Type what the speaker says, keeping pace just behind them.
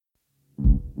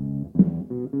I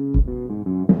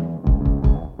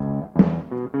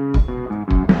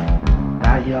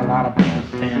hear a lot of people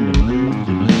saying the blues,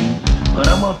 but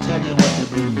I'm gonna tell you what the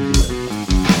blues is.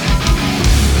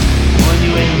 When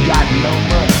you ain't got no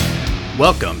money.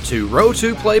 Welcome to Row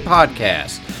to Play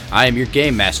Podcast. I am your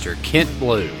game master, Kent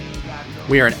Blue.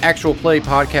 We are an actual play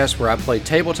podcast where I play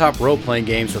tabletop role-playing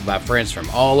games with my friends from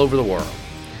all over the world.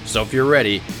 So if you're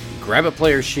ready, grab a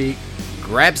player sheet,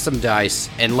 grab some dice,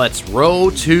 and let's row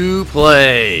to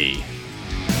play.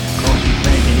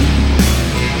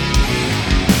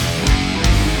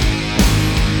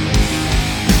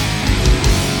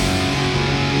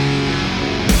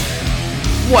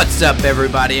 What's up,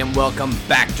 everybody, and welcome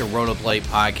back to Row to Play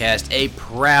Podcast, a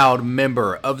proud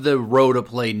member of the Row to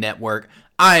Play Network.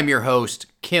 I am your host,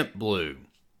 Kent Blue.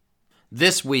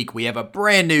 This week, we have a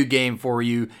brand new game for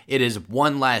you. It is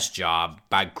One Last Job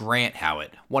by Grant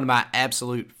Howitt, one of my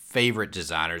absolute favorite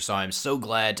designers, so I'm so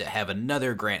glad to have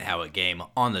another Grant Howitt game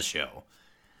on the show.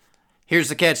 Here's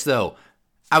the catch, though.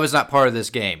 I was not part of this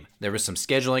game. There was some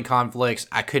scheduling conflicts.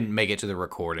 I couldn't make it to the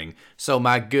recording. So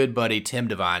my good buddy Tim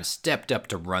Devine stepped up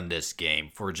to run this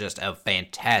game for just a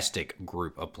fantastic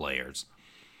group of players.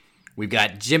 We've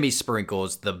got Jimmy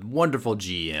Sprinkles, the wonderful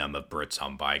GM of Brits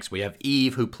on Bikes. We have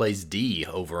Eve, who plays Dee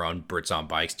over on Brits on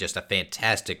Bikes, just a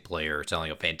fantastic player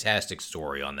telling a fantastic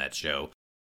story on that show.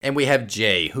 And we have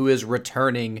Jay, who is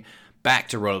returning back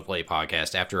to Row to Play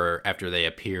Podcast after they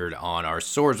appeared on our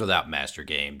Swords Without Master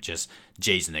game. Just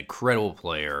Jay's an incredible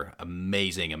player,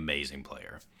 amazing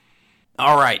player.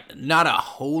 All right, not a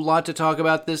whole lot to talk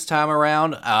about this time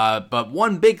around, but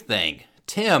one big thing.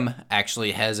 Tim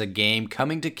actually has a game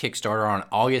coming to Kickstarter on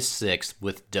August 6th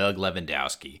with Doug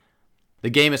Lewandowski. The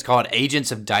game is called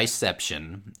Agents of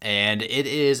Diceception, and it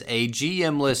is a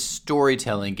GM-less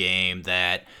storytelling game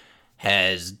that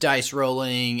has dice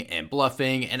rolling and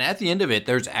bluffing, and at the end of it,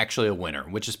 there's actually a winner,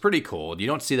 which is pretty cool. You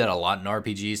don't see that a lot in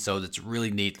RPGs, so it's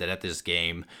really neat that at this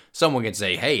game, someone can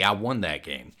say, hey, I won that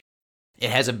game. It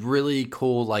has a really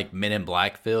cool, like, Men in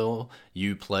Black feel.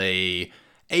 You play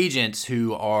agents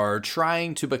who are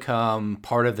trying to become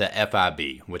part of the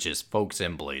FIB, which is Folks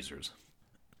in Blazers.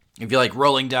 If you like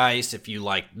rolling dice, if you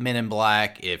like Men in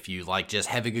Black, if you like just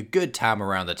having a good time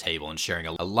around the table and sharing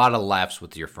a lot of laughs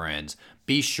with your friends,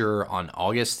 be sure on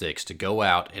August 6th to go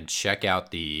out and check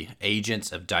out the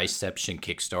Agents of Diceception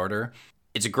Kickstarter.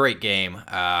 It's a great game.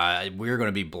 We're going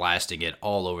to be blasting it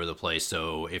all over the place,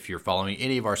 so if you're following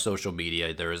any of our social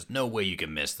media, there is no way you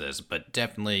can miss this, but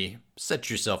definitely set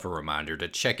yourself a reminder to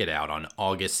check it out on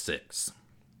August 6th.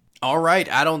 All right,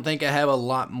 I don't think I have a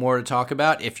lot more to talk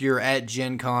about. If you're at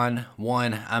Gen Con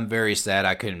 1, I'm very sad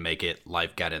I couldn't make it.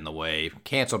 Life got in the way.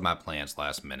 Canceled my plans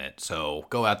last minute. So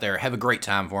go out there, have a great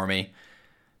time for me.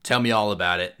 Tell me all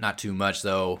about it. Not too much,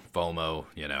 though. FOMO,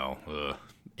 you know.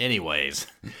 Anyways,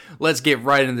 let's get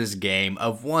right into this game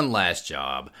of One Last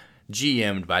Job,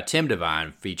 GM'd by Tim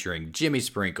Devine, featuring Jimmy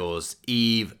Sprinkles,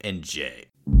 Eve, and Jay.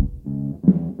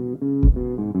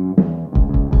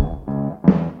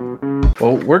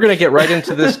 Well, we're going to get right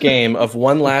into this game of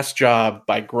One Last Job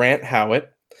by Grant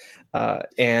Howitt.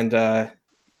 And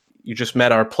you just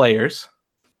met our players.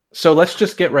 So let's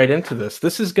just get right into this.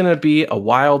 This is going to be a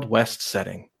Wild West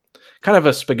setting. Kind of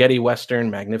a spaghetti western,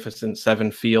 Magnificent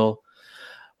Seven feel.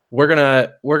 We're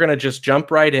gonna just jump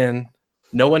right in.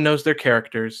 No one knows their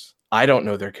characters. I don't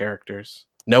know their characters.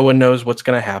 No one knows what's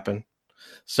going to happen.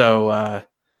 So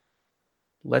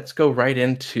let's go right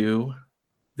into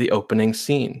the opening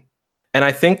scene. And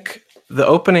I think the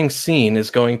opening scene is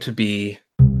going to be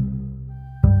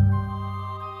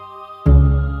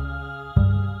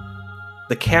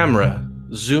the camera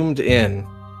zoomed in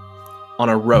on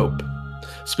a rope,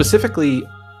 specifically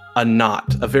a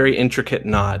knot, a very intricate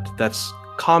knot that's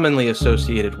commonly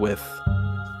associated with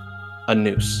a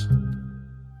noose.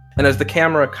 And as the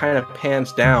camera kind of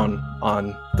pans down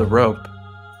on the rope,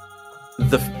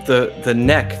 the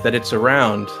neck that it's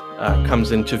around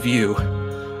comes into view.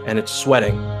 And it's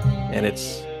sweating, and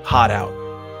it's hot out.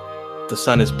 The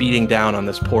sun is beating down on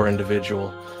this poor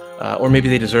individual. Or maybe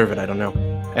they deserve it, I don't know.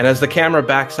 And as the camera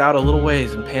backs out a little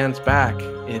ways and pans back,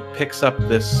 it picks up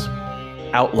this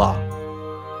outlaw,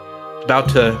 about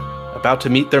to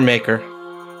meet their maker.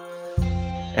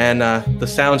 And the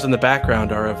sounds in the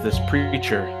background are of this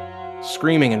preacher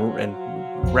screaming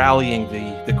and rallying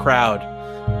the crowd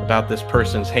about this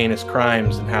person's heinous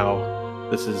crimes and how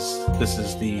this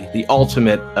is the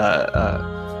ultimate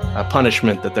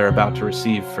punishment that they're about to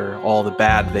receive for all the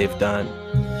bad they've done.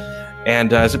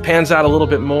 And as it pans out a little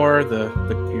bit more,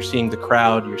 you're seeing the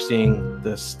crowd. You're seeing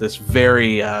this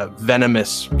very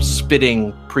venomous,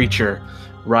 spitting preacher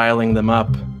riling them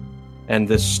up. and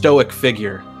this stoic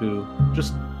figure who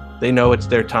just, they know it's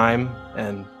their time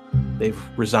and they've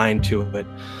resigned to it.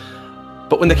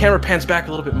 But when the camera pans back a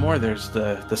little bit more, there's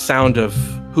the sound of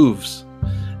hooves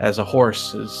as a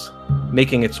horse is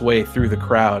making its way through the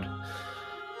crowd.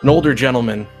 An older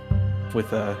gentleman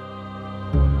with a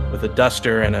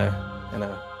duster and a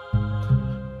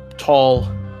tall,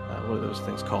 what are those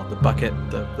things called? The bucket.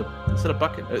 Is it a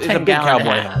bucket? It's a big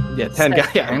cowboy hat. Yeah,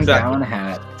 10-gallon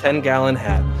hat. 10-gallon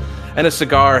hat, and a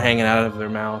cigar hanging out of their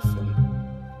mouth. And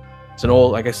it's an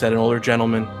older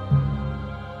gentleman.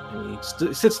 And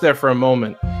he sits there for a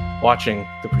moment, watching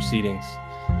the proceedings,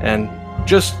 and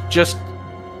just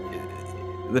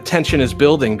the tension is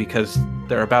building because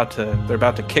they're about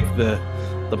to kick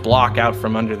the block out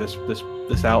from under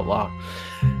this outlaw.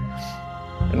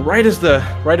 And right as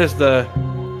the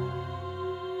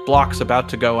block's about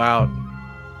to go out,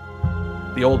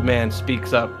 the old man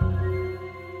speaks up.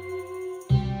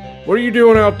 "What are you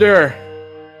doing out there?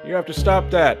 You have to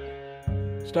stop that.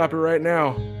 Stop it right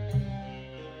now."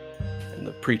 And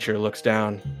the preacher looks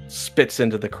down, spits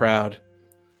into the crowd.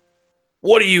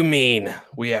 "What do you mean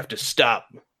we have to stop?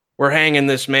 We're hanging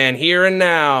this man here and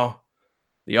now.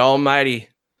 The Almighty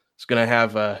is gonna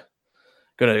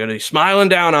be smiling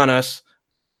down on us."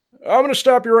 "I'm gonna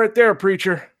stop you right there,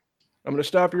 preacher. I'm gonna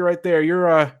stop you right there.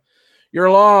 Your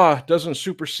law doesn't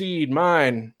supersede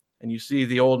mine." And you see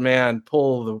the old man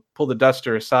pull the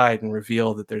duster aside and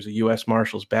reveal that there's a U.S.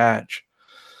 Marshal's badge.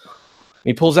 And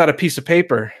he pulls out a piece of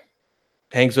paper,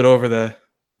 hangs it over the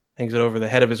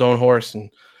head of his own horse,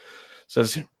 and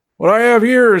says, "What I have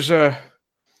here is a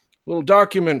little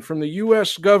document from the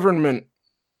U.S. government.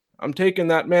 I'm taking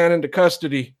that man into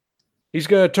custody. He's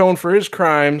going to atone for his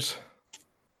crimes,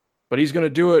 but he's going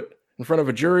to do it in front of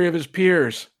a jury of his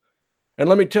peers. And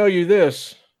let me tell you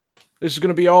this is going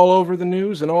to be all over the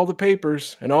news and all the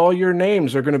papers, and all your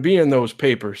names are going to be in those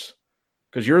papers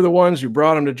because you're the ones who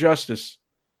brought him to justice.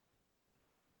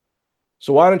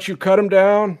 So why don't you cut him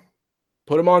down,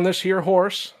 put him on this here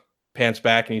horse." Pants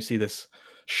back and you see this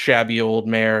shabby old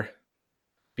mare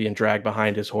being dragged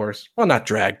behind his horse. Well, not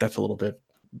dragged. That's a little bit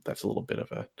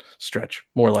of a stretch.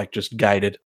 More like just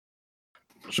guided.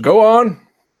 "So go on,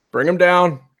 bring him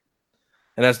down."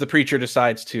 And as the preacher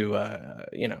decides to,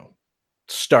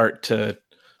 start to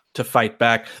fight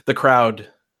back, the crowd,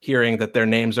 hearing that their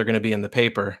names are going to be in the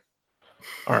paper,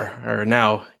 are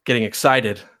now getting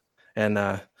excited. And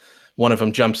one of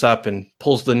them jumps up and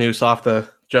pulls the noose off the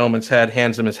gentleman's head,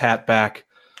 hands him his hat back.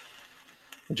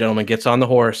 The gentleman gets on the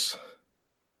horse,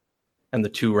 and the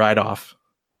two ride off.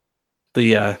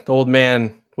 The old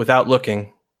man, without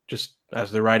looking, just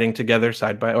as they're riding together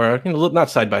not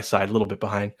side by side, a little bit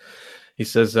behind, he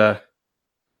says,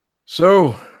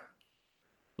 "So,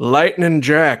 Lightning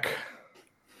Jack,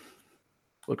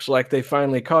 looks like they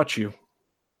finally caught you.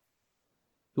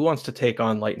 Who wants to take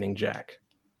on Lightning Jack?"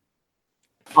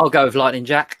 I'll go with Lightning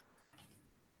Jack.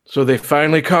 "So they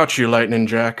finally caught you, Lightning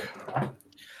Jack."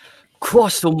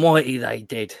 Christ almighty, they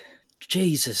did.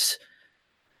 Jesus.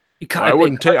 You can't I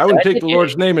wouldn't take the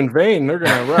Lord's name in vain. They're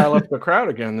going to rile up the crowd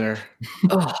again there.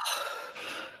 Oh.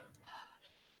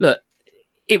 Look,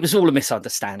 it was all a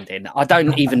misunderstanding. I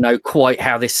don't even know quite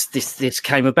how this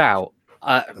came about.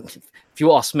 If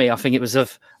you ask me, I think it was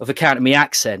of account of my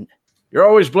accent. You're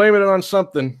always blaming it on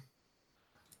something.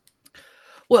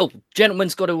 Well,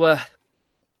 gentleman's got to,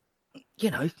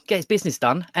 get his business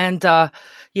done. And,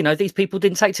 these people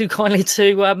didn't take too kindly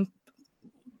to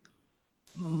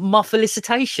my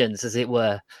felicitations, as it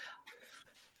were.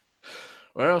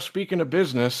 Well, speaking of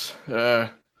business,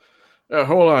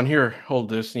 hold on here. Hold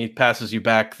this. And he passes you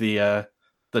back the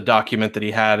document that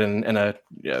he had and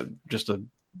just a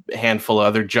handful of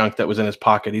other junk that was in his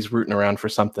pocket. He's rooting around for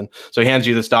something. So he hands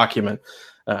you this document.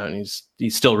 And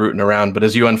he's still rooting around, but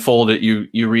as you unfold it,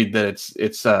 you read that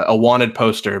it's a wanted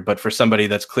poster, but for somebody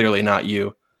that's clearly not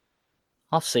you.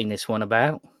 I've seen this one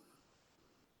about.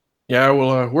 Yeah,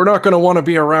 well, we're not going to want to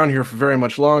be around here for very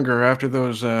much longer after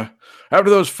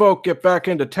those folk get back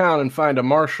into town and find a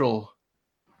marshal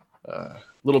a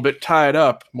little bit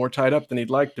more tied up than he'd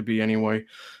like to be anyway,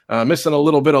 missing a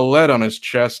little bit of lead on his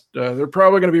chest. They're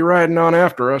probably going to be riding on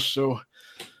after us, so.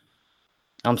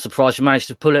 I'm surprised you managed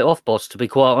to pull it off, boss, to be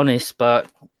quite honest, but...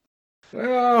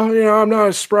 Well, I'm not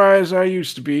as spry as I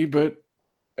used to be, but,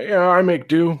 I make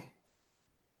do.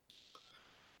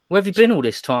 Where have you been all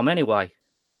this time, anyway?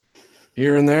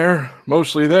 Here and there,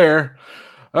 mostly there.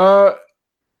 You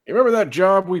remember that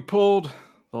job we pulled?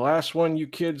 The last one you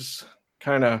kids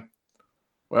kind of,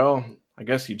 well, I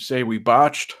guess you'd say we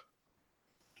botched.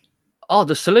 Oh,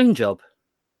 the saloon job?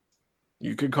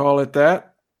 You could call it that.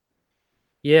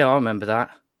 Yeah, I remember that.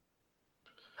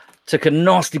 Took a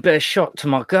nasty bit of shot to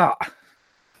my gut.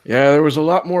 Yeah, there was a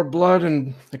lot more blood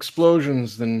and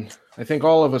explosions than I think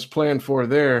all of us planned for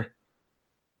there.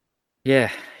 Yeah,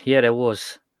 there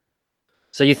was.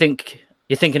 So you're thinking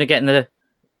of getting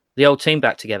the old team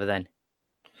back together then?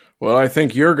 Well, I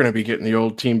think you're going to be getting the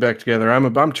old team back together.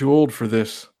 I'm too old for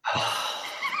this.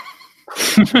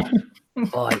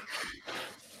 Right.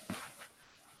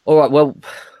 All right. Well,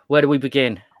 where do we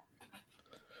begin?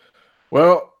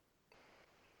 Well,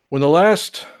 when the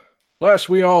last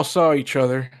we all saw each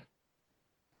other,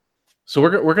 so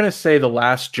we're going to say the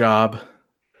last job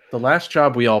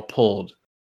we all pulled,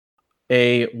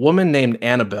 a woman named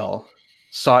Annabelle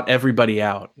sought everybody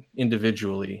out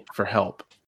individually for help.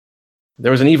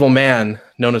 There was an evil man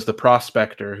known as the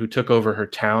Prospector who took over her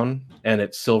town and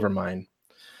its silver mine.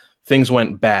 Things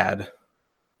went bad.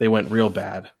 They went real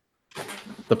bad.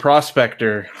 The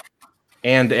Prospector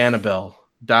and Annabelle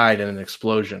died in an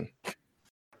explosion.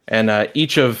 And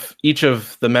each of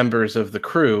the members of the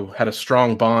crew had a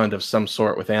strong bond of some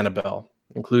sort with Annabelle,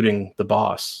 including the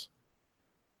boss.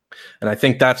 And I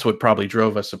think that's what probably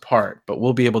drove us apart. But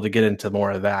we'll be able to get into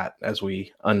more of that as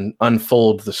we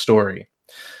unfold the story.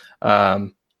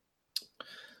 So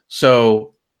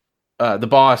the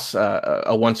boss, a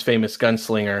once famous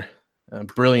gunslinger, a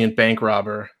brilliant bank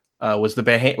robber, was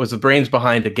the brains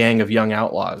behind a gang of young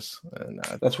outlaws, and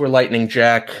that's where Lightning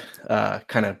Jack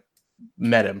kind of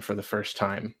met him for the first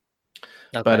time.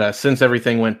 Okay. But since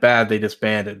everything went bad, they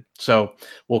disbanded. So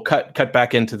we'll cut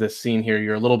back into this scene here.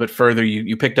 You're a little bit further.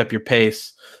 You picked up your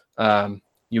pace.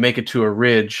 You make it to a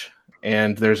ridge,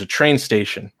 and there's a train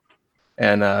station,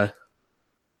 and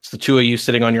it's the two of you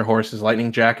sitting on your horses,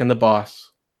 Lightning Jack and the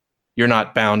boss. You're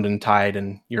not bound and tied,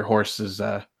 and your horse is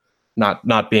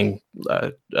not being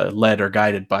led or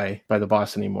guided by the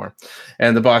boss anymore.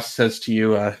 And the boss says to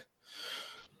you,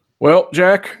 well,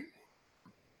 Jack,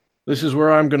 this is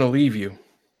where I'm going to leave you.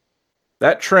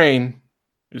 That train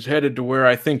is headed to where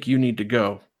I think you need to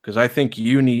go, because I think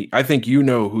you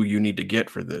know who you need to get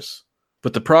for this.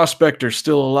 But the Prospector's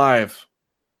still alive.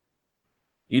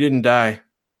 He didn't die.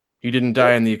 He didn't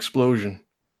die in the explosion.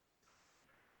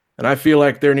 And I feel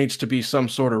like there needs to be some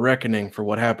sort of reckoning for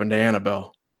what happened to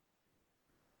Annabelle.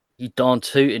 You darn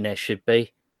tootin' there should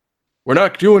be. We're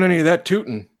not doing any of that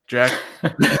tooting, Jack.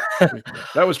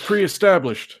 That was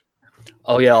pre-established.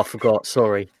 Oh yeah, I forgot.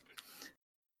 Sorry.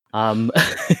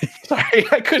 Sorry,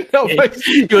 I couldn't help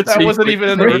it. That wasn't even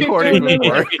in the recording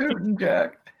before.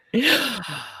 Jack.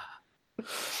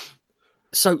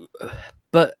 So,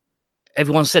 but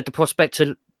everyone said the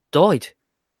Prospector died.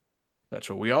 That's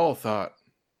what we all thought.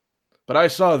 But I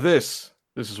saw this.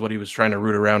 This is what he was trying to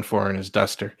root around for in his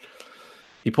duster.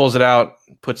 He pulls it out,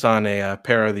 puts on a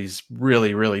pair of these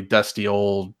really, really dusty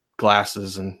old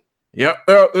glasses, and yep,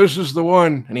 this is the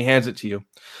one. And he hands it to you.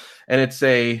 And it's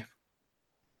a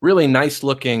really nice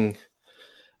looking,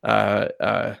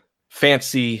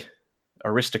 fancy,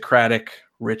 aristocratic,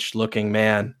 rich looking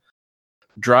man,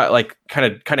 kind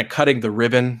of cutting the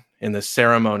ribbon in the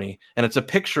ceremony. And it's a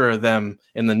picture of them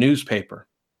in the newspaper.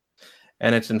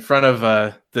 And it's in front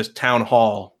of this town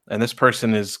hall. And this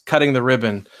person is cutting the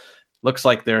ribbon. Looks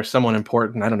like they're someone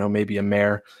important. I don't know, maybe a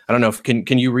mayor. I don't know.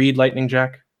 Can you read, Lightning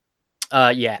Jack?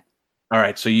 Yeah. All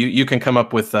right. So you can come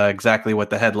up with exactly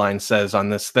what the headline says on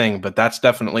this thing, but that's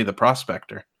definitely the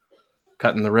Prospector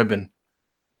cutting the ribbon.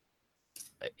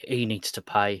 He needs to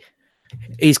pay.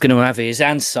 He's going to have his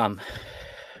and some.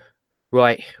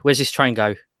 Right. Where's this train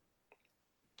go?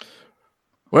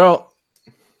 Well,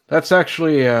 that's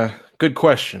actually a good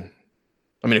question.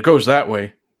 I mean, it goes that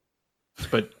way,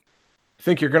 but I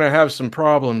think you're going to have some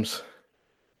problems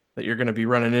that you're going to be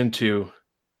running into.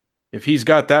 If he's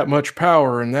got that much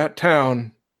power in that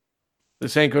town,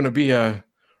 this ain't going to be a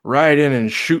ride in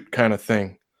and shoot kind of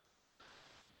thing.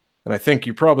 And I think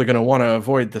you're probably going to want to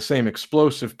avoid the same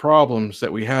explosive problems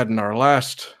that we had in our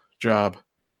last job.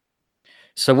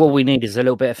 So what we need is a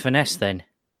little bit of finesse then.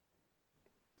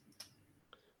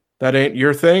 That ain't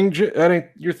your thing? That ain't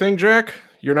your thing, Jack?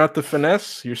 You're not the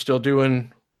finesse? You're still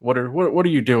doing... What are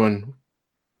you doing?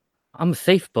 I'm a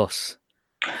thief, boss.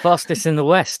 Fastest in the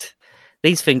West.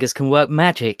 These fingers can work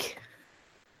magic.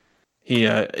 He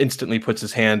instantly puts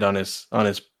his hand on his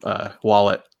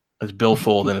wallet, his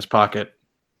billfold in his pocket.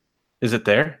 Is it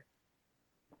there?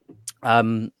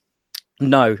 No.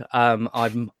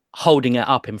 I'm holding it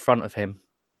up in front of him.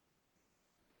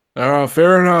 Oh,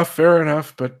 fair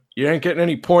enough. But you ain't getting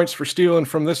any points for stealing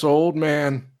from this old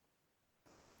man.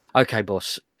 Okay,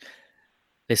 boss.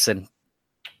 Listen,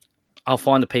 I'll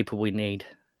find the people we need.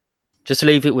 Just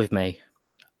leave it with me.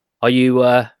 Are you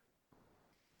going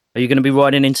to be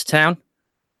riding into town?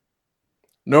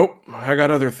 Nope, I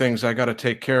got other things I got to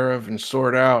take care of and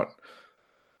sort out.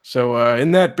 So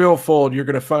in that billfold, you're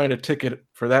going to find a ticket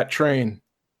for that train.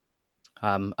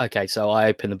 Okay, so I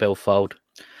open the billfold,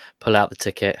 pull out the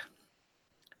ticket.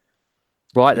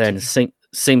 Right then,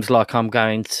 seems like I'm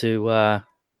going to.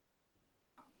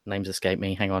 Names escape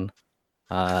me. Hang on.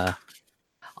 I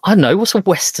don't know. What's a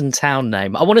Western town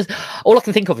name? All I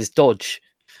can think of is Dodge.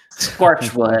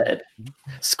 Scorchwood.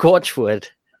 Scorchwood.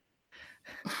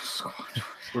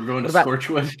 We're going to What about-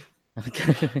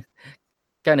 Scorchwood.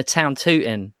 Going to town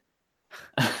tooting.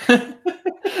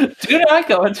 Do not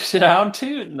go into town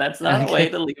tootin'. That's not a way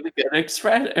to leave a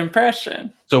good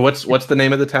impression. So what's the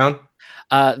name of the town?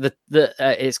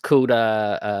 It's called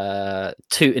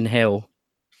Tootin Hill.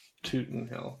 Tootin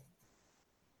Hill.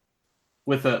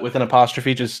 With an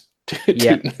apostrophe, just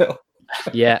Yeah. Tootin Hill.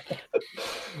 Yeah.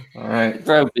 All right.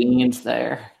 Throw beans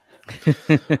there.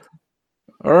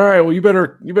 All right. Well, you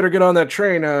better get on that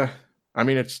train. I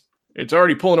mean, it's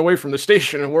already pulling away from the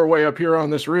station, and we're way up here on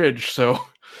this ridge. So,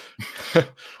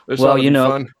 this Well, ought to be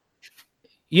fun.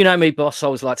 You know me, boss. I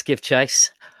always like to give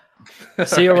chase.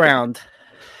 See you around.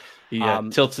 He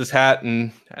tilts his hat,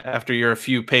 and after you're a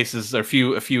few paces or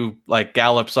a few like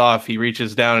gallops off, he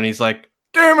reaches down and he's like,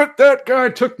 "Damn it, that guy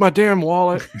took my damn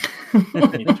wallet."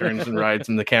 He turns and rides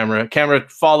in the camera. Camera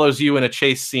follows you in a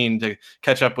chase scene to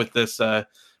catch up with this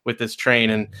train,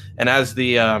 and as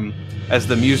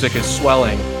the music is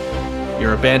swelling,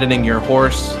 you're abandoning your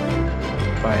horse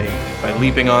by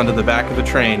leaping onto the back of the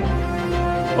train,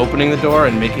 opening the door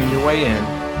and making your way in.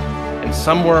 And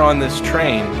somewhere on this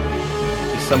train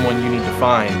is someone you need to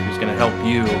find who's going to help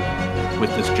you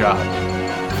with this job.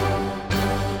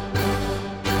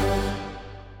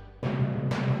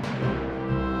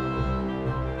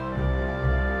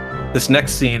 This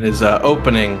next scene is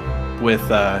opening with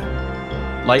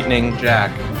Lightning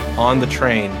Jack on the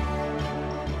train.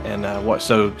 And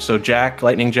so Jack,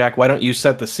 Lightning Jack, why don't you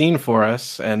set the scene for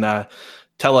us and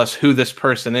tell us who this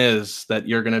person is that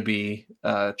you're going to be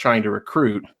trying to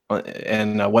recruit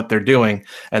and what they're doing.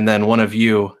 And then one of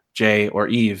you, Jay or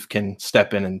Eve, can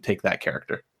step in and take that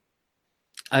character.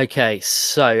 Okay,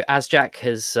 so as Jack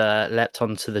has leapt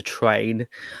onto the train,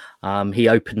 he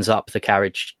opens up the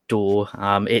carriage door.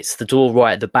 It's the door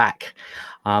right at the back.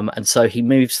 And so he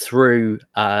moves through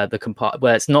the compartment.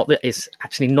 Well, it's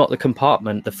actually not the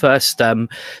compartment. The first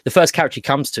carriage he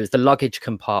comes to is the luggage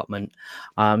compartment.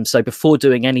 So before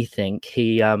doing anything,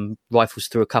 he rifles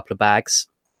through a couple of bags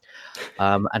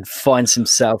and finds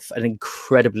himself an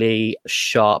incredibly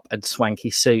sharp and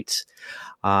swanky suit,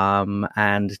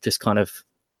 and just kind of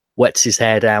wets his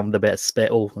hair down with a bit of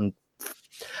spittle and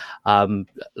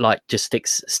just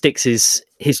sticks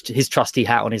his trusty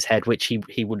hat on his head, which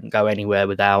he wouldn't go anywhere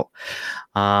without.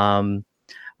 And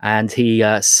he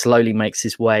slowly makes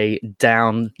his way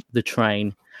down the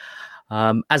train.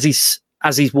 As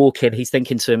he's walking, he's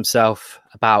thinking to himself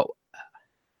about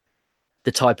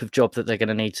the type of job that they're going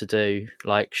to need to do.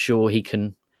 Like, sure, he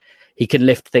can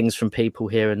lift things from people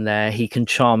here and there. He can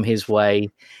charm his way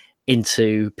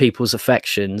into people's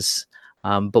affections.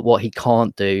 But what he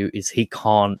can't do is he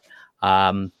can't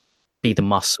be the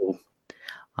muscle.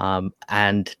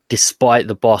 And despite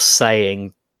the boss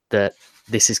saying that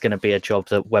this is going to be a job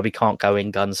where we can't go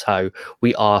in guns ho,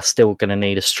 we are still going to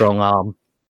need a strong arm.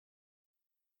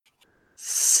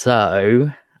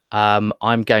 So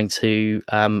I'm going to.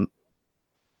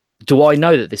 Do I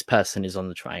know that this person is on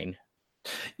the train?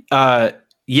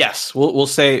 Yes, we'll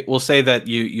say that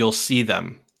you'll see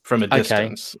them from a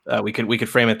distance. Okay. We could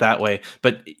frame it that way.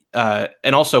 But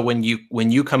and also when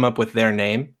you come up with their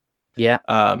name, yeah,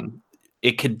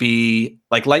 it could be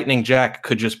like Lightning Jack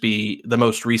could just be the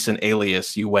most recent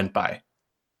alias you went by.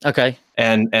 Okay.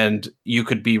 And you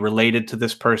could be related to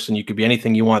this person. You could be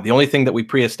anything you want. The only thing that we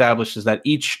pre-established is that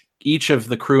each of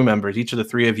the crew members, each of the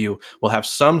three of you, will have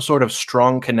some sort of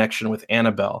strong connection with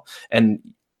Annabelle, and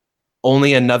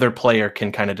only another player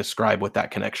can kind of describe what that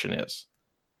connection is.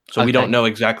 So we don't know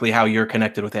exactly how you're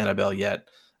connected with Annabelle yet,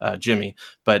 Jimmy,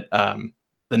 but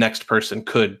the next person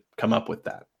could come up with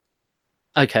that.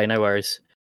 Okay, no worries.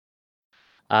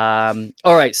 All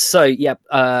right, so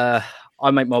I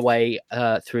make my way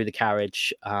through the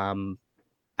carriage and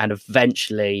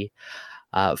eventually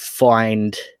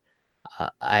find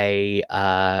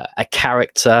a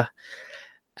character,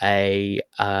 a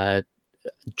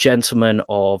gentleman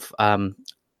of an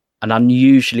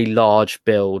unusually large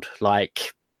build.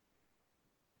 Like,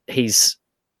 he's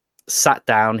sat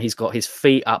down, he's got his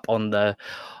feet up on the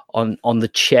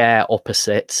chair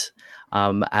opposite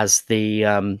as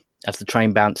the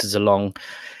train bounces along.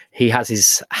 He has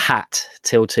his hat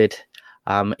tilted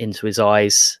into his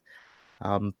eyes.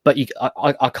 But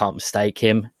I can't mistake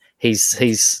him.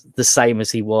 He's the same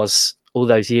as he was all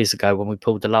those years ago when we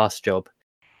pulled the last job.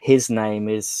 His name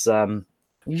is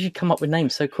you should come up with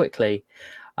names so quickly.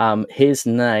 His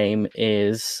name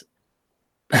is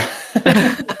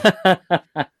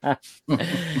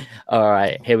all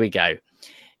right, here we go.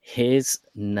 His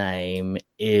name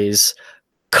is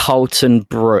Colton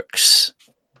Brooks.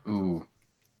 Ooh,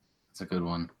 that's a good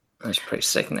one. That's a pretty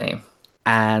sick name.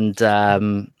 And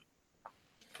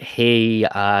he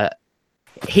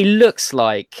looks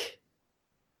like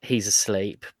he's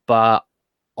asleep, but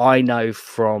I know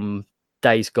from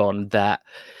days gone that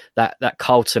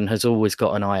Carlton has always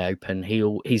got an eye open.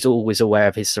 He's always aware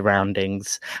of his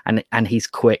surroundings, and he's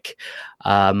quick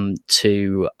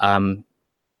to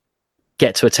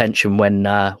get to attention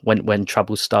when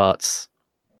trouble starts.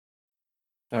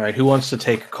 All right, who wants to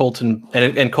take Colton?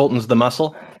 And Colton's the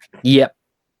muscle. Yep.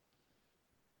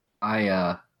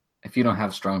 If you don't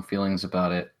have strong feelings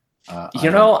about it,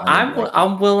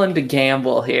 I'm willing to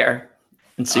gamble here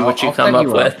and see what you come up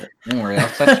with. Don't worry, I'll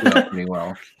set you up pretty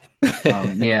well.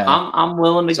 Yeah, I'm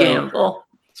willing to gamble.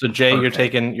 So Jay,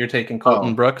 Perfect. you're taking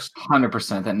Colton Brooks.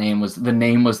 100%. The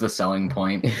name was the selling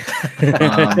point.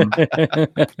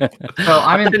 So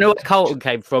I don't know where Colton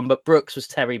came from, but Brooks was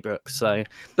Terry Brooks, so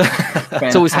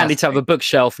it's always handy to have a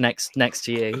bookshelf next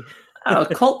to you. Oh,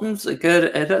 Colton's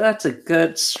that's a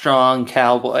good strong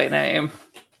cowboy name.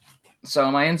 So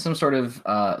am I in some sort of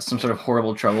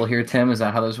horrible trouble here, Tim? Is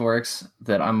that how this works?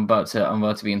 That I'm about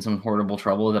to be in some horrible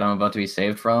trouble that I'm about to be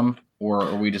saved from, or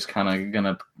are we just kind of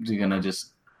gonna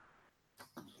just?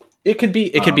 It could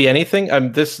be anything.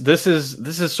 This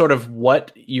is sort of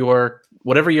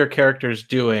whatever your character's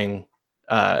doing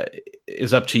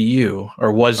is up to you,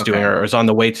 or was doing, or is on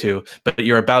the way to. But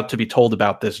you're about to be told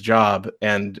about this job,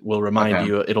 and will remind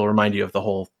you. It'll remind you of the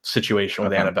whole situation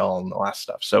with Annabelle and the last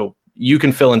stuff. So you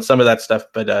can fill in some of that stuff,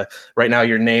 but right now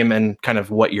your name and kind of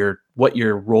what your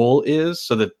role is,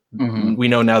 so that we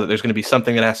know now that there's going to be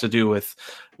something that has to do with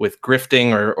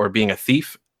grifting or being a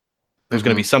thief. There's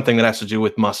going to be something that has to do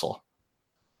with muscle.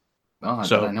 Oh,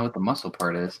 so I know what the muscle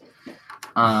part is.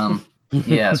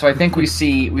 Yeah, so I think we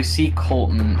see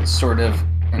Colton sort of,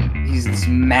 and he's this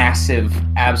massive,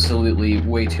 absolutely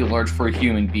way too large for a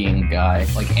human being guy,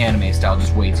 like anime style,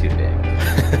 just way too big.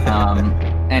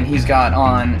 And he's got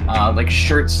on like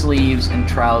shirt sleeves and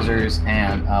trousers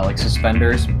and like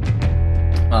suspenders,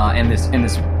 and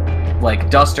this like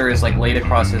duster is like laid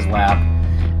across his lap.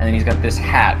 And then he's got this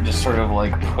hat just sort of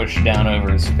like pushed down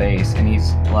over his face, and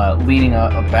he's leaning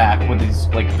back with his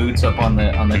like boots up on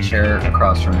the chair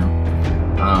across from him.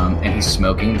 And he's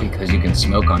smoking, because you can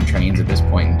smoke on trains at this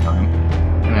point in time.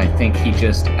 And I think he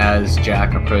just, as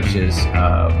Jack approaches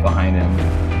behind him,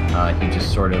 he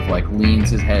just sort of like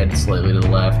leans his head slightly to the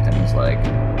left and is like,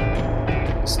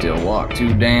 "Still walk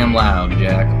too damn loud,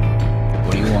 Jack.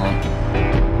 What do you want?"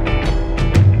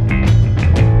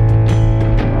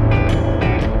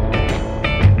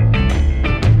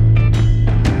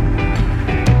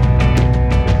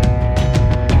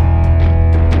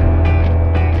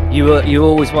 You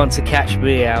always want to catch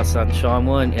me out, sunshine,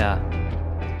 weren't you?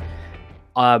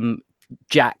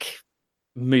 Jack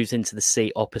moves into the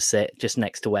seat opposite, just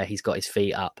next to where he's got his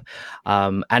feet up,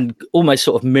 and almost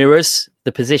sort of mirrors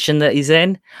the position that he's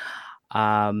in.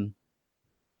 Boss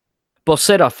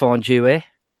said I'd find you here.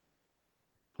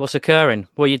 What's occurring?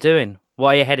 What are you doing?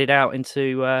 Why are you headed out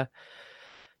into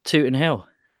Tootin' Hill?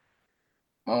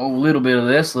 Oh, a little bit of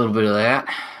this, a little bit of that.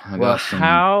 Well,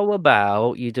 how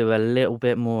about you do a little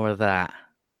bit more of that?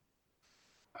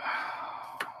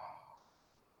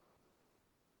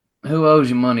 Who owes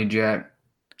you money, Jack?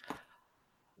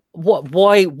 What?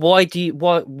 Why would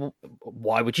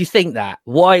you think that?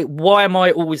 Why am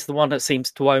I always the one that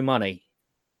seems to owe money?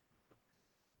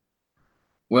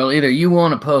 Well, either you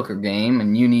won a poker game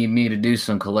and you need me to do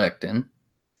some collecting,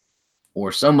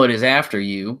 or somebody's after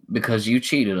you because you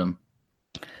cheated them.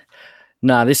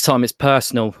 No, this time it's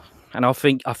personal, and I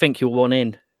think you'll want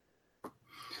in.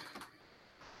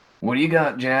 What do you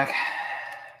got, Jack?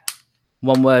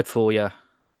 One word for you: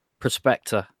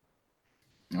 prospector.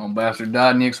 Old bastard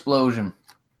died in the explosion.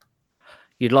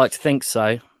 You'd like to think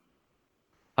so.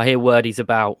 I hear word he's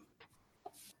about,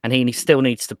 and he still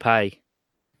needs to pay.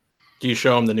 Do you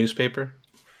show him the newspaper?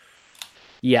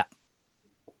 Yeah.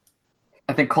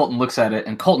 I think Colton looks at it,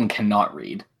 and Colton cannot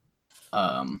read.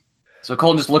 So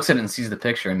Colton just looks at it and sees the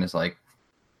picture and is like,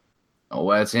 "Oh,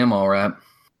 that's him, all right."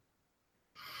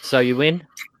 So you win?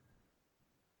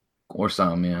 Of course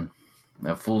I'm in.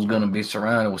 That fool's gonna be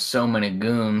surrounded with so many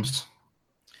goons.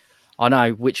 I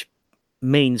know, which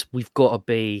means we've got to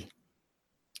be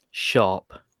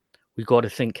sharp. we got to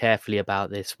think carefully about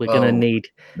this. We're gonna need.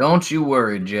 Don't you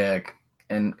worry, Jack.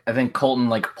 And I think Colton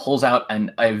like pulls out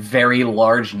a very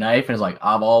large knife and is like,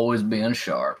 "I've always been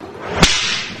sharp."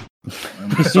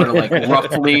 And he sort of like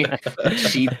roughly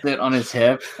sheaths it on his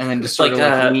hip, and then just sort of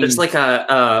like there's like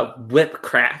a whip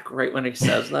crack right when he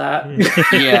says that.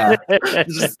 Yeah,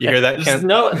 You hear that, Ken?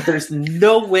 There's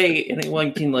no way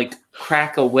anyone can like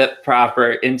crack a whip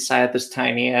proper inside this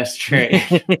tiny ass train.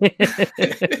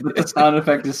 but the sound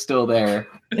effect is still there.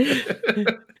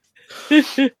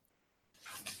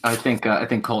 I think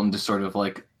Colton just sort of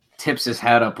like tips his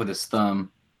hat up with his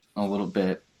thumb a little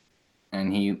bit,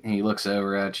 and he looks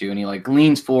over at you, and he like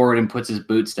leans forward and puts his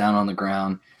boots down on the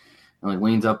ground, and like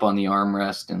leans up on the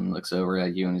armrest and looks over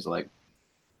at you, and he's like,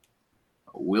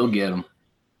 "We'll get him.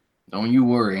 Don't you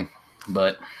worry,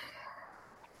 but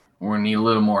we're gonna need a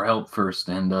little more help first,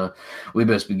 and we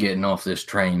best be getting off this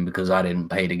train because I didn't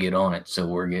pay to get on it, so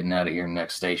we're getting out of here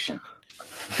next station."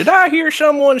 Did I hear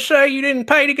someone say you didn't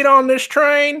pay to get on this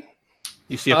train?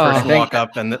 You see a person walk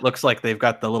up, and it looks like they've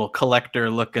got the little collector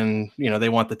looking, they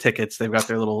want the tickets. They've got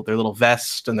their little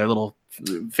vest and their little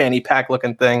fanny pack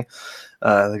looking thing.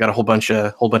 They got a whole bunch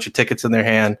of tickets in their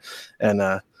hand,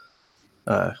 and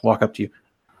walk up to you.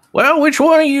 Well, which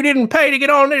one of you didn't pay to get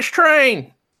on this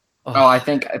train? Oh, I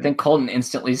think Colton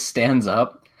instantly stands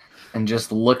up and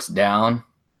just looks down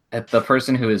at the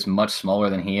person who is much smaller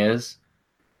than he is,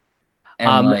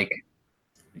 and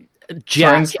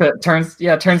Jack turns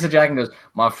to Jack and goes,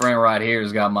 "My friend right here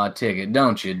has got my ticket,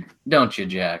 don't you,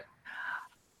 Jack?"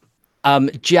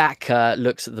 Jack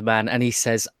looks at the man and he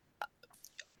says,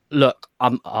 "Look,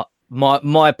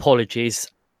 my apologies.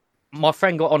 My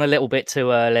friend got on a little bit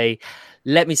too early.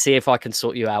 Let me see if I can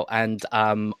sort you out." And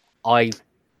I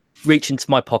reach into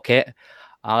my pocket,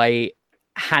 I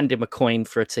hand him a coin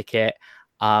for a ticket,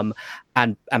 and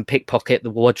pickpocket the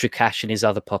wad of cash in his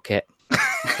other pocket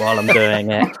while I'm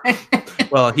doing it.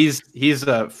 Well, he's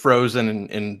frozen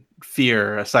in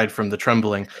fear, aside from the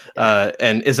trembling,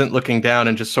 and isn't looking down,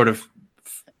 and just sort of,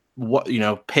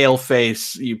 pale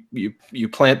face. You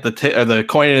plant the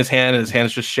coin in his hand, and his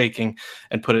hand's just shaking,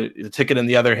 and put the ticket in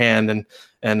the other hand,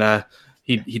 and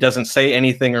he doesn't say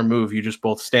anything or move. You just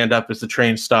both stand up as the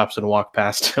train stops and walk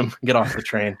past him, get off the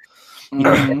train.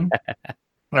 Mm-hmm.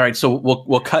 All right, so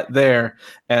we'll cut there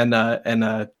and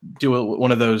do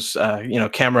one of those.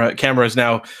 Camera is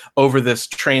now over this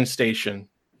train station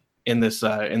in this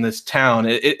town.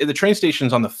 The train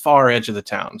station's on the far edge of the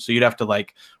town, so you'd have to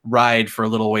like ride for a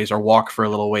little ways or walk for a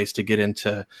little ways to get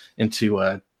into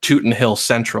Tooten Hill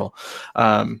Central,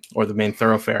 or the main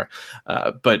thoroughfare.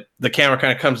 But the camera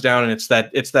kind of comes down, and it's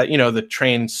that the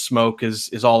train smoke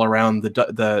is all around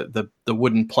the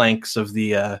wooden planks of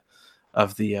the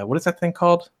what is that thing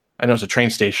called? I know it's a train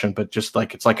station, but just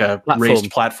like it's like a raised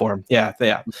platform. Yeah.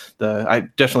 I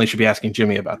definitely should be asking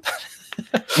Jimmy about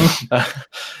that.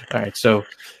 All right, so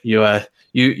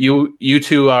you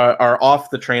two are off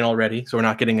the train already, so we're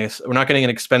not getting an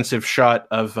expensive shot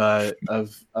of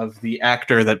the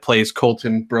actor that plays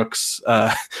Colton Brooks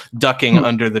ducking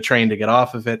under the train to get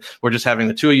off of it. We're just having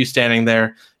the two of you standing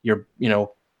there. You're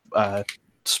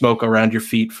smoke around your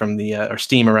feet from the or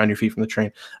steam around your feet from the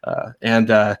train,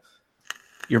 and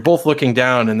you're both looking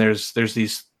down, and there's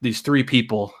these three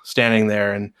people standing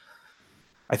there, and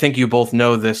I think you both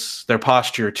know their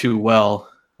posture too well.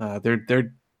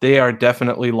 They are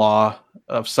definitely law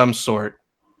of some sort,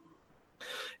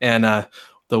 and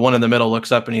the one in the middle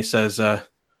looks up and he says,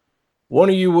 "One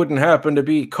of you wouldn't happen to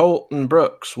be Colton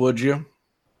Brooks, would you?"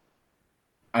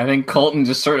 I think Colton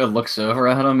just sort of looks over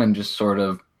at him and just sort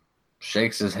of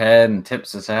shakes his head and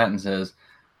tips his hat and says,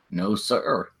 "No,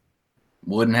 sir.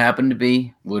 Wouldn't happen to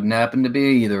be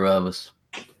either of us.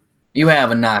 You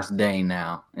have a nice day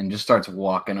now," and just starts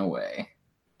walking away.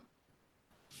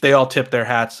 They all tip their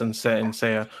hats and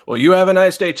say, "Well, you have a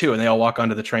nice day too," and they all walk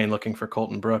onto the train looking for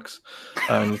Colton Brooks.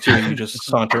 And the two of you just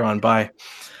saunter on by.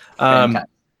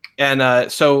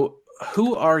 So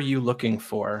who are you looking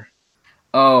for?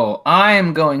 Oh, I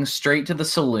am going straight to the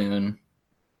saloon.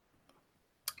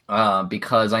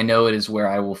 Because I know it is where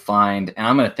I will find, and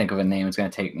I'm going to think of a name. It's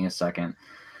going to take me a second,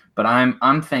 but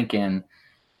I'm thinking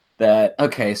that,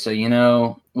 okay, so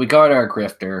we got our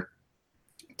grifter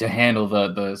to handle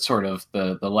the sort of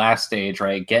the last stage,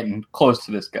 right? Getting close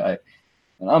to this guy,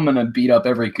 and I'm going to beat up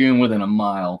every goon within a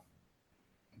mile.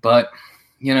 But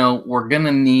we're going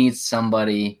to need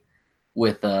somebody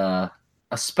with a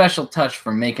special touch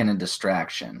for making a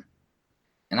distraction,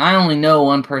 and I only know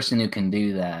one person who can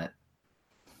do that.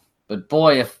 But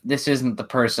boy, if this isn't the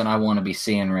person I want to be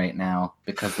seeing right now,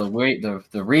 because the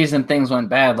reason things went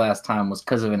bad last time was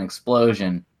because of an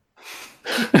explosion.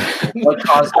 What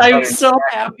caused I'm so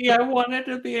happy. I wanted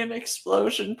to be an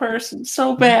explosion person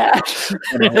so bad.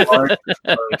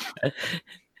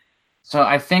 So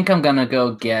I think I'm gonna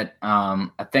go get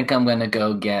our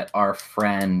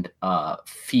friend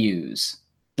Fuse.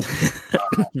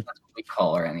 That's what we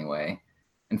call her anyway.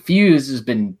 And Fuse has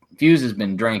been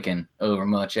drinking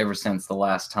ever since the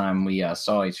last time we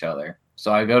saw each other.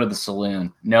 So I go to the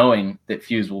saloon knowing that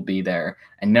Fuse will be there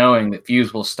and knowing that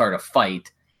Fuse will start a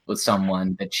fight with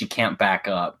someone that she can't back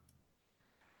up.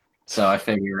 So I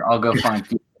figure I'll go find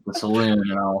Fuse at the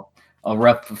saloon and I'll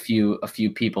rep a few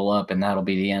people up and that'll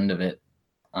be the end of it.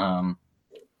 So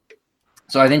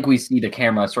I think we see the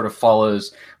camera sort of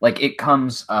follows, like it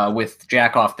comes with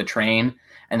Jack off the train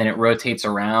and then it rotates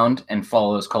around and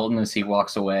follows Colton as he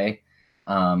walks away.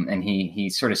 And he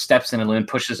sort of steps in and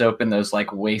pushes open those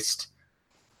waist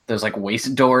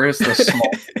doors, those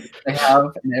small they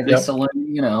have in every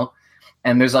saloon,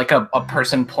 And there's like a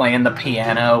person playing the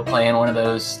piano, playing one of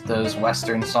those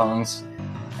Western songs,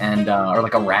 and or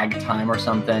like a ragtime or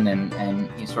something, and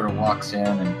he sort of walks in,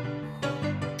 and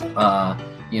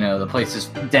the place is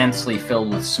densely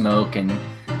filled with smoke, and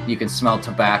you can smell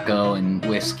tobacco and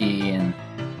whiskey, and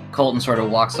Colton sort of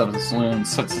walks up to the saloon,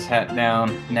 sets his hat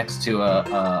down next to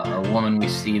a woman we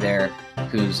see there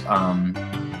who's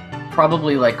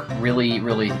probably like really,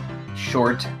 really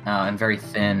short and very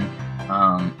thin.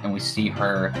 And we see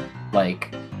her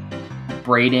like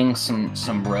braiding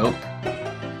some rope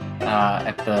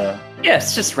at the... Yeah,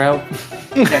 it's just rope.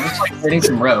 Yeah, just like braiding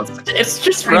some rope. It's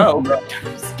just rope.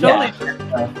 Yeah.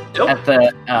 At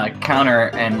the counter,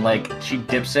 and like she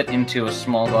dips it into a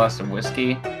small glass of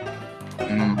whiskey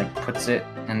and like puts it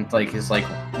and like is like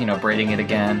braiding it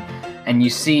again. And you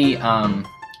see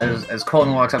as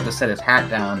Colton walks up to set his hat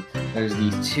down, there's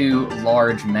these two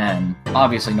large men,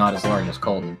 obviously not as large as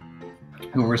Colton,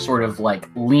 who were sort of like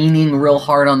leaning real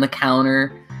hard on the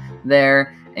counter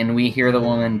there, and we hear the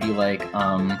woman be like,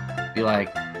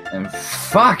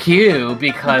 fuck you,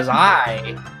 because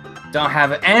I don't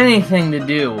have anything to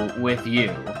do with you.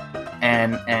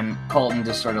 And Colton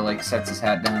just sort of like sets his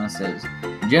hat down and says,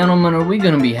 gentlemen, are we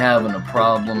gonna be having a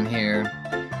problem here?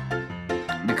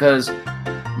 Because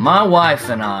my wife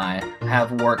and I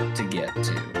have work to get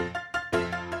to.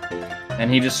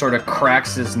 And he just sort of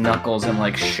cracks his knuckles and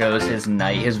like shows his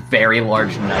knife, his very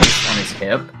large knife on his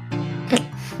hip.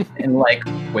 And like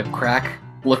whip crack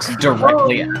looks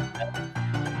directly at him.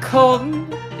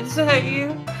 Colton, is that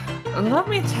you? Let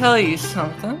me tell you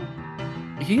something.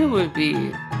 You would be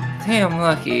damn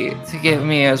lucky to get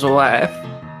me as a wife.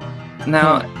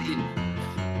 Now,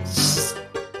 just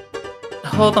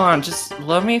hold on, just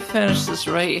let me finish this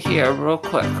right here real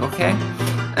quick, okay?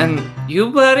 And you,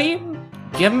 buddy,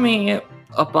 give me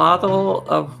a bottle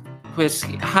of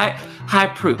whiskey, high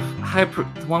proof,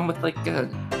 the one with like the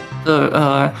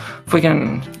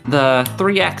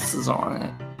 3 X's on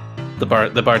it.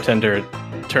 The bartender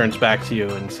turns back to you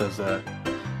and says,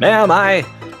 ma'am, I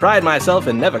pride myself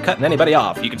in never cutting anybody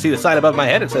off. You can see the sign above my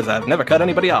head. It says I've never cut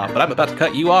anybody off, but I'm about to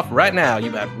cut you off right now.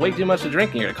 You've had way too much to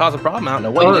drink and you're going to cause a problem. I don't know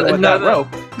what you're doing with that rope.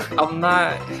 I'm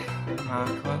not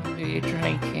going to be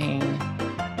drinking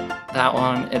that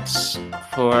one. It's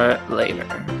for later.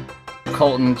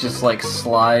 Colton just like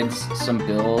slides some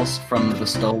bills from the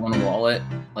stolen wallet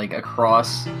like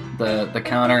across the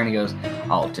counter, and he goes,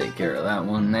 I'll take care of that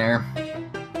one there.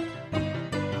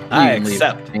 I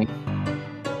accept. And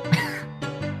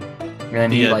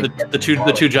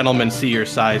the two gentlemen see your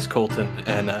size, Colton,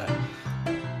 and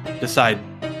decide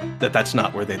that that's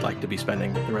not where they'd like to be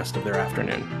spending the rest of their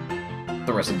afternoon.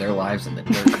 The rest of their lives in the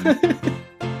dirt.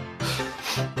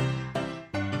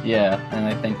 Yeah, and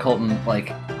I think Colton like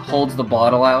holds the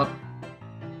bottle out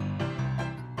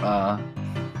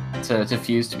to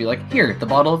Fuse to be like, here, the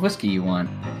bottle of whiskey you want.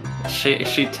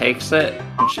 She takes it,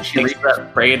 and she takes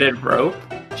that braided rope.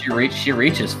 She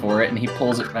reaches for it, and he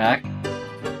pulls it back.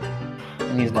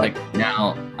 And he's like,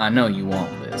 now, I know you want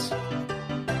this,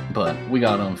 but we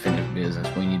got unfinished business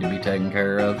we need to be taken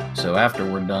care of. So after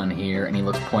we're done here, and he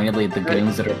looks pointedly at the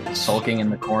goons that are sulking in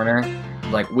the corner,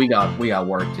 like, we got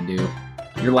work to do.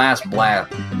 Your last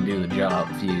blast can do the job,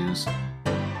 Fuse.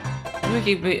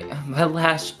 My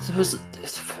last, it was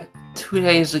 2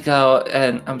 days ago,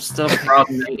 and I'm still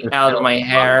probably out of my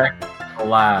hair.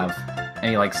 Alive. And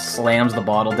he like slams the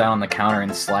bottle down on the counter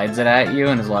and slides it at you,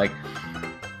 and is like,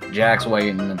 Jack's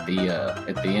waiting at the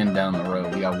end down the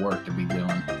road. We got work to be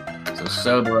doing. So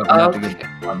sober up enough to get the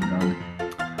job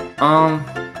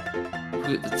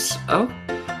done.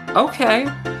 Okay.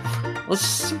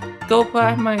 Let's go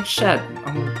by my shed.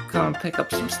 I'm gonna pick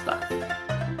up some stuff.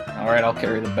 Alright, I'll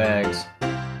carry the bags.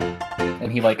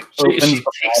 and he like opens the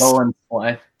bottle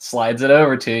and slides it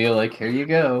over to you. Like, here you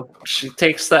go. She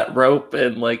takes that rope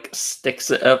and like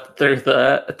sticks it up through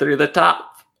the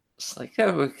top. It's like,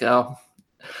 there we go.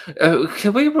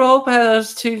 Can we roll by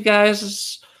those two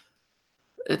guys?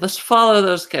 Let's follow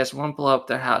those guys. Want to blow up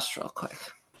their house real quick.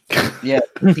 Yeah.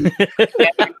 Cigarette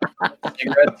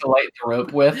to light the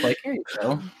rope with. Like, here you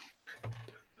go.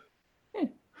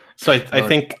 So I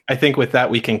think with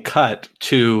that we can cut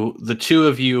to the two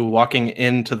of you walking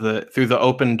through the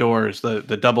open doors, the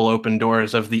double open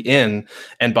doors of the inn,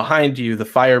 and behind you the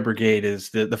fire brigade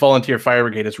the volunteer fire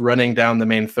brigade is running down the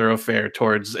main thoroughfare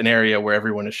towards an area where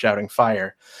everyone is shouting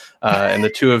fire, and the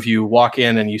two of you walk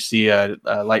in and you see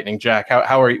Lightning Jack.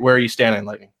 Where are you standing,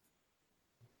 Lightning?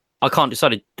 I can't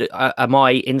decide. Am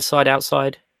I inside,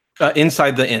 outside?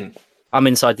 Inside the inn. I'm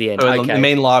inside the inn. Okay. The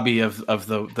main lobby of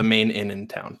the main inn in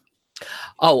town.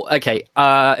 Oh, okay.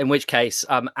 In which case,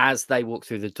 as they walk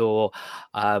through the door,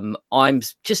 I'm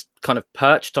just kind of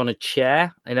perched on a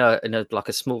chair in a like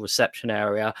a small reception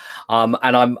area, and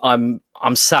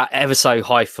I'm sat ever so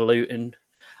highfalutin,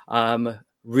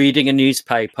 reading a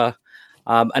newspaper,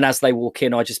 and as they walk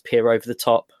in, I just peer over the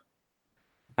top,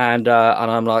 and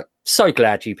I'm like, so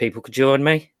glad you people could join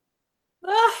me.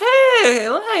 Oh, hey,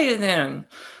 Lightning!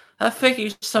 I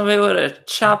figured somebody would have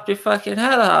chopped your fucking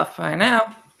head off by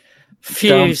now.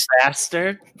 Fuse,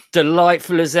 bastard.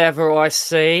 Delightful as ever, I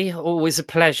see. Always a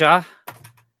pleasure.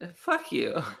 Fuck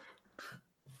you.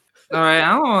 All right,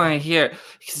 I don't want to hear,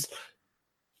 because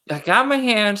I got my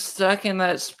hand stuck in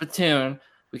that spittoon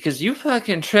because you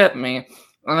fucking tripped me,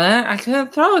 and then I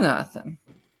couldn't throw nothing.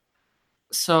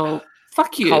 So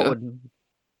fuck you. Colton,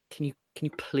 can you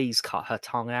please cut her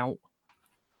tongue out?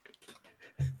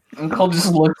 And Cole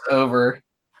just looks over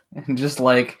and just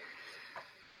like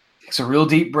takes a real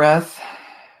deep breath,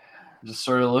 just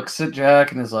sort of looks at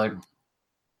Jack and is like,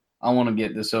 I want to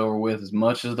get this over with as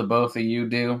much as the both of you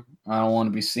do. I don't want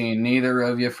to be seeing neither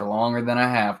of you for longer than I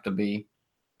have to be.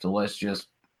 So let's just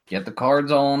get the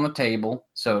cards all on the table,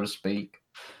 so to speak.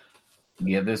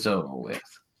 Get this over with.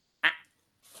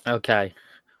 Okay.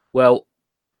 Well,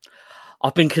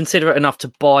 I've been considerate enough to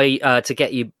buy to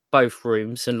get you both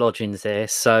rooms and lodgings here.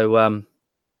 So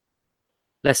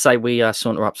let's say we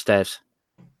saunter upstairs.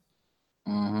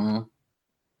 Mm-hmm.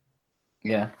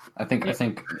 Yeah, I think as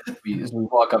we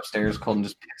walk upstairs, Colton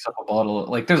just picks up a bottle.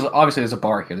 Like, there's a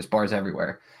bar here. There's bars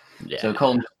everywhere. Yeah. So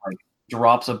Colton just like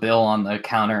drops a bill on the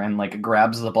counter and like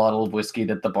grabs the bottle of whiskey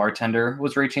that the bartender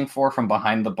was reaching for from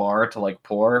behind the bar to like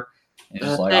pour. And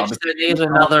just like, I need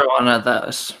another one of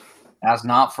those. That's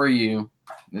not for you.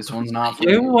 This one's not for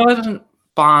you. You wasn't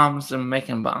bombs and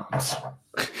making bombs.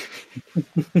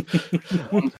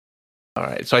 All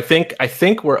right, so I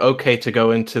think we're okay to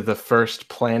go into the first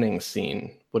planning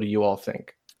scene. What do you all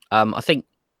think? I think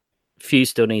Fuse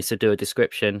still needs to do a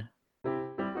description.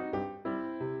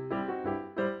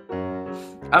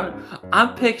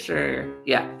 I'm picturing,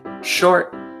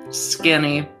 short,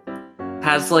 skinny,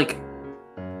 has like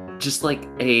just like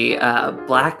a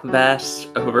black vest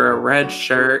over a red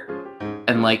shirt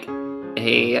and like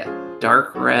a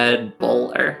dark red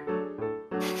bowler.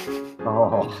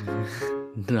 Oh.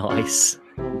 Nice.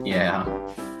 Yeah.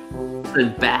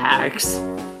 The bags.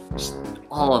 Just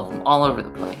all of them, all over the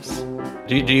place.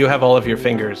 Do you have all of your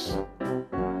fingers?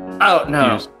 Oh,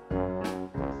 no.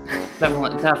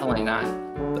 Definitely not.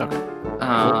 Okay.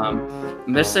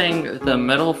 Missing the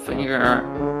middle finger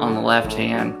on the left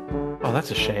hand. Oh,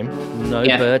 that's a shame. No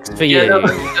birds for you. No,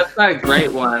 that's not a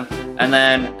great one. And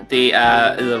then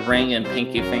the ring and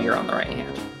pinky finger on the right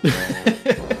hand.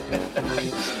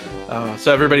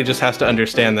 So everybody just has to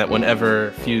understand that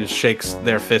whenever Fuse shakes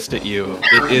their fist at you,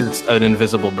 it is an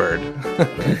invisible bird.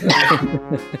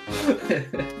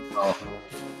 Oh.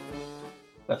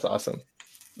 That's awesome.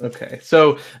 Okay,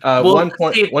 so one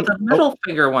point. The middle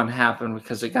finger one happened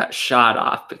because it got shot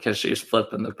off because she was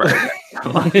flipping the bird.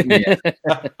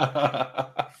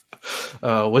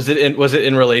 Was it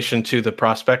in relation to the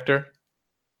prospector?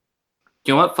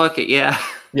 You know what? Fuck it. Yeah.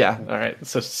 Yeah. All right.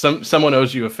 So someone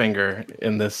owes you a finger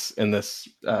in this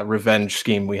revenge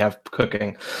scheme we have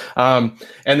cooking. And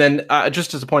then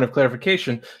just as a point of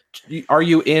clarification, are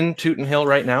you in Tootin' Hill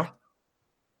right now?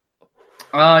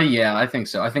 Yeah, I think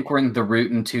so. I think we're in the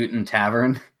Rootin' Tootin'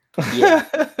 Tavern. Yeah.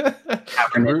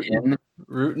 Tavern and Inn.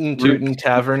 Rootin' Tootin'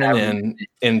 Tavern and Inn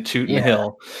in Tootin'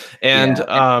 Hill. And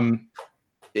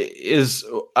is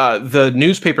the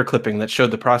newspaper clipping that showed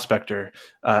the prospector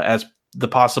as the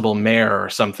possible mayor or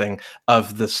something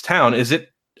of this town,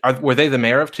 were they the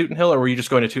mayor of Tootin' Hill, or were you just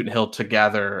going to Tootin' Hill to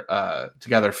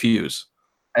gather Fuse?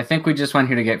 I think we just went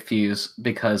here to get Fuse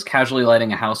because casually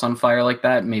lighting a house on fire like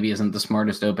that maybe isn't the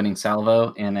smartest opening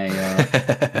salvo in a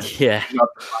Yeah.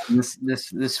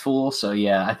 this fool. So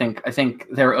yeah, I think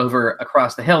they're over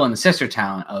across the hill in the sister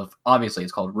town of, obviously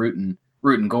it's called Rootin'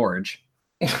 Gorge.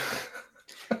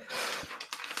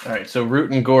 All right, so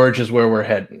Rootin' Gorge is where we're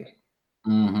heading.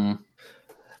 Mm-hmm.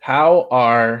 How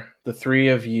are the three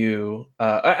of you?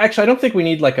 Actually, I don't think we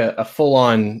need like a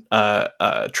full-on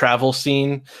travel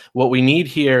scene. What we need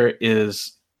here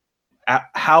is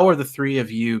how are the three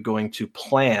of you going to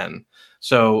plan?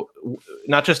 So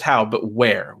not just how, but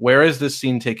where. Where is this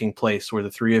scene taking place where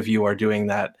the three of you are doing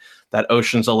that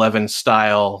Ocean's 11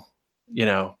 style,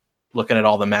 looking at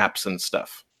all the maps and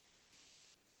stuff?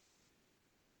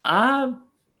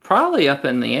 Probably up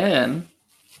in the inn,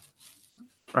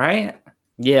 right?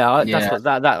 Yeah, that's what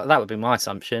that would be my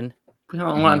assumption. We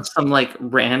don't want some like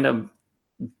random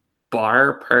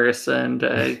bar person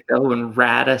to go and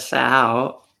rat us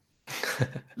out.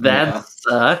 That'd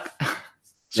suck.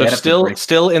 So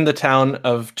still in the town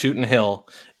of Tootin Hill,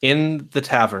 in the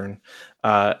tavern,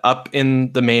 up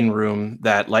in the main room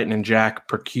that Lightning Jack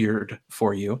procured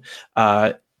for you,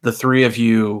 the three of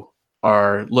you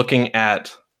are looking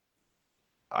at.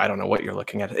 I don't know what you're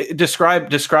looking at.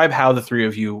 Describe how the three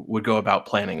of you would go about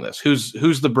planning this. Who's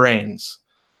the brains?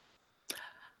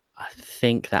 I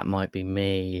think that might be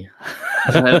me.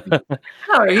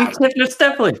 It's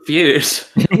definitely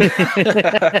Fuse.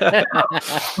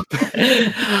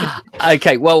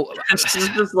 Okay, well, she's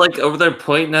just like over there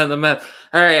pointing at the map.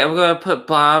 All right, I'm going to put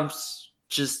bombs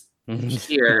just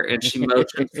here, and she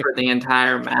motions for the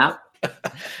entire map.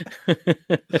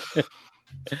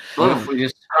 What if we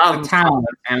just took the town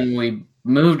and we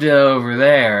moved it over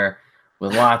there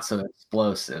with lots of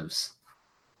explosives?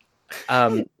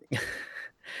 So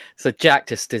Jack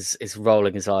just is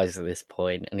rolling his eyes at this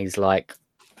point, and he's like,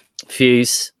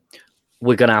 Fuse,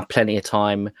 we're going to have plenty of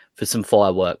time for some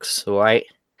fireworks, all right?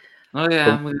 Oh,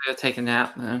 yeah, we're going to take a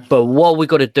nap then. But what we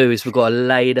got to do is we've got to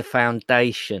lay the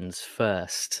foundations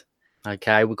first.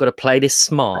 Okay, we've got to play this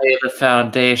smart. Lay the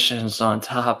foundations on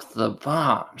top of the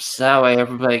bombs. That way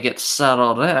everybody gets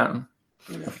settled in.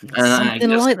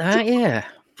 Something like that, yeah.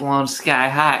 Blown sky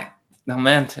high.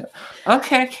 Momentum.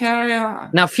 Okay, carry on.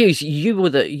 Now, Fuse, you're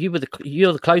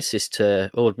the closest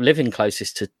to, or living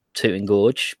closest to Tootin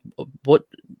Gorge. What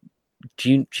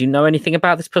do you know anything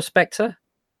about this prospector?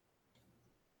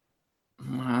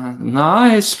 No,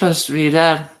 he's supposed to be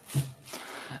dead.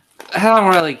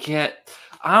 I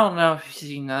don't know if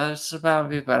you noticed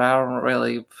about me, but I don't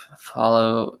really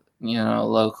follow,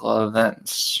 local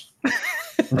events.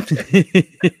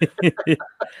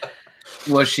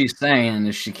 What she's saying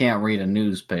is she can't read a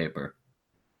newspaper.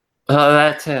 Oh,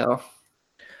 that too.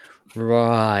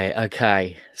 Right.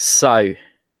 Okay. So,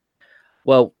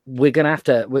 well, we're gonna have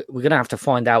to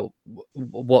find out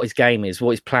what his game is,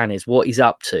 what his plan is, what he's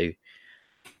up to.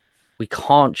 We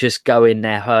can't just go in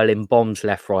there hurling bombs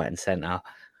left, right, and center.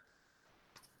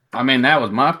 I mean, that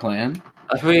was my plan.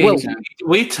 We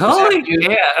totally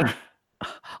can.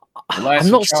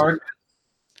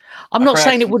 I'm not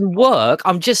saying it wouldn't work.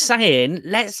 I'm just saying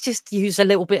let's just use a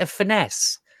little bit of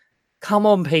finesse. Come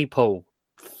on, people.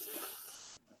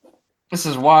 This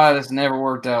is why this never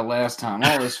worked out last time.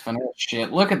 All this finesse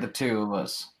shit. Look at the two of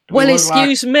us. Well,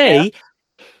 excuse me.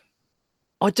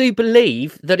 I do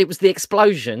believe that it was the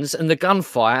explosions and the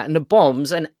gunfire and the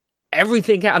bombs and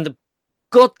everything out and the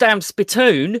goddamn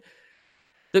spittoon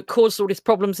that caused all these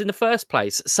problems in the first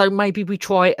place. So maybe we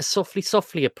try a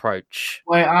softly approach.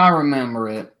 Wait, I remember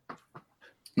it.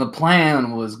 The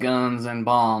plan was guns and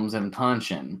bombs and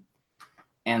punching.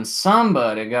 And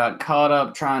somebody got caught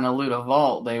up trying to loot a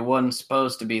vault they wasn't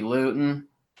supposed to be looting.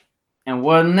 And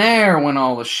wasn't there when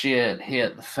all the shit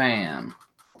hit the fan.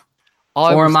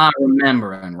 Or am I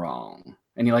remembering wrong?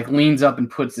 And he leans up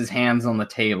and puts his hands on the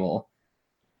table.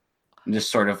 And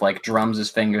just sort of drums his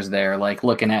fingers there,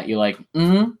 looking at you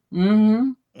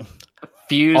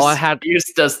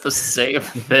Fuse does the same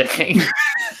thing.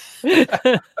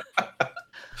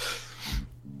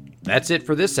 That's it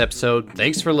for this episode.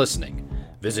 Thanks for listening.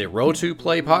 Visit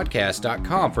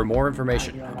roll2playpodcast.com for more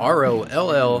information.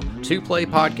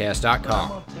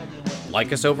 ROLL2playpodcast.com.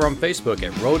 Like us over on Facebook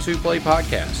at Roll2Play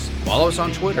Podcast. Follow us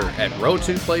on Twitter at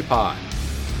Roll2PlayPod.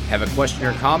 Have a question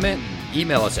or comment?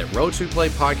 Email us at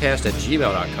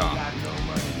roll2playpodcast@gmail.com.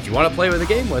 If you want to play with a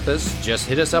game with us, just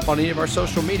hit us up on any of our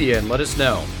social media and let us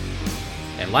know.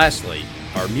 And lastly,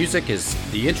 our music is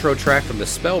the intro track from the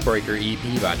Spellbreaker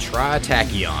EP by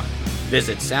Tritachyon.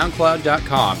 Visit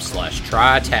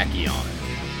soundcloud.com/Tritachyon.